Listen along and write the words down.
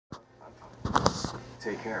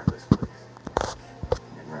Take care of this place.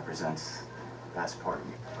 It represents the best part of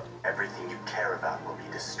you. Everything you care about will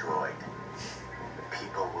be destroyed. The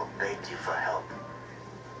people will beg you for help,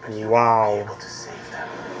 but you won't be able to save them.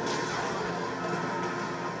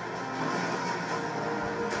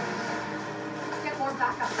 Get more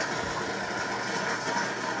backup.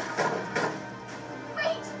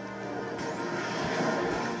 Wait!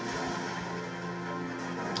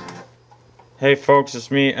 Hey folks,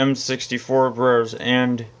 it's me, m64blog,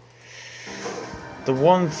 and the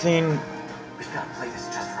one thing... We've got to play this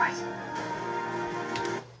just right.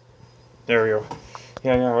 There we go.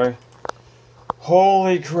 Yeah, right.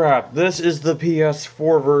 Holy crap, this is the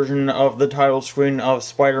PS4 version of the title screen of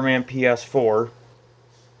Spider-Man PS4.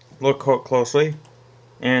 Look closely.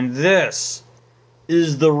 And this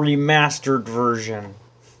is the remastered version.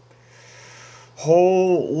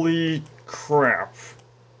 Holy crap.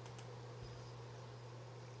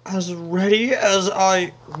 As ready as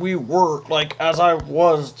I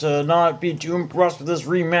was to not be too impressed with this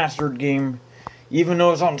remastered game, even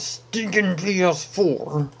though it's on stinking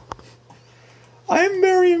PS4, I'm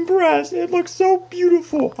very impressed. It looks so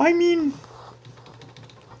beautiful. I mean,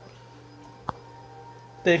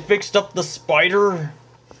 they fixed up the spider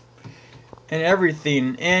and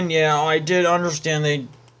everything, and yeah, I did understand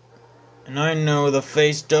and I know the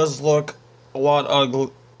face does look a lot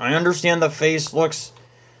ugly. I understand the face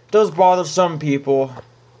does bother some people,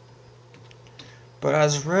 but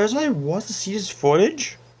as rare as I was to see this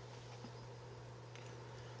footage,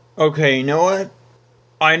 okay, you know what?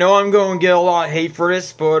 I know I'm going to get a lot of hate for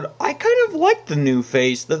this, but I kind of like the new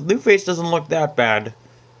face. The new face doesn't look that bad.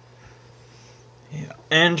 Yeah,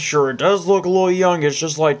 and sure, it does look a little youngish,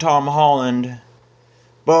 just like Tom Holland.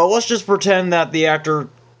 But let's just pretend that the actor,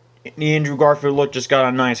 the Andrew Garfield look, just got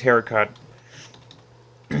a nice haircut.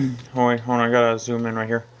 Oh wait, hold on, I gotta zoom in right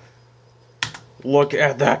here. Look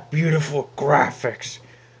at that beautiful graphics.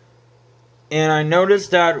 And I noticed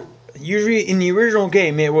that usually in the original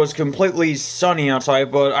game it was completely sunny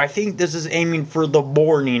outside, but I think this is aiming for the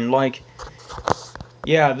morning. Like,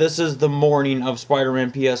 yeah, this is the morning of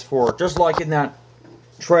Spider-Man PS4, just like in that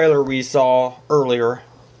trailer we saw earlier.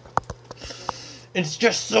 It's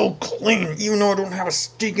just so clean, even though I don't have a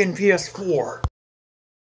stinking PS4.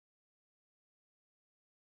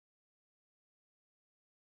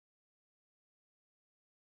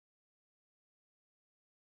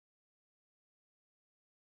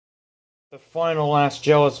 The final last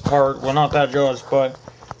jealous part, well, not that jealous, but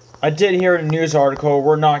I did hear in a news article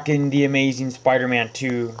we're not getting the Amazing Spider-Man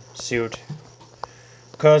 2 suit.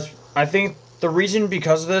 Because I think the reason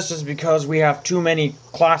because of this is because we have too many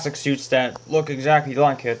classic suits that look exactly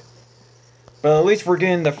like it. But at least we're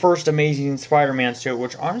getting the first Amazing Spider-Man suit,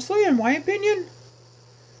 which honestly, in my opinion,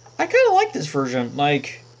 I kind of like this version.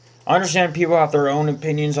 Like, I understand people have their own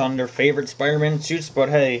opinions on their favorite Spider-Man suits, but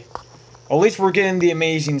hey, at least we're getting the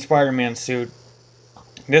Amazing Spider-Man suit.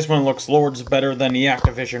 This one looks loads better than the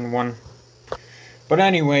Activision one. But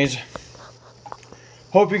anyways,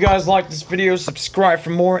 hope you guys liked this video. Subscribe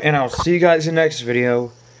for more, and I'll see you guys in the next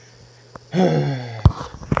video.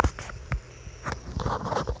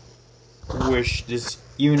 Wish this,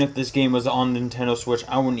 even if this game was on Nintendo Switch,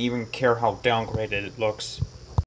 I wouldn't even care how downgraded it looks.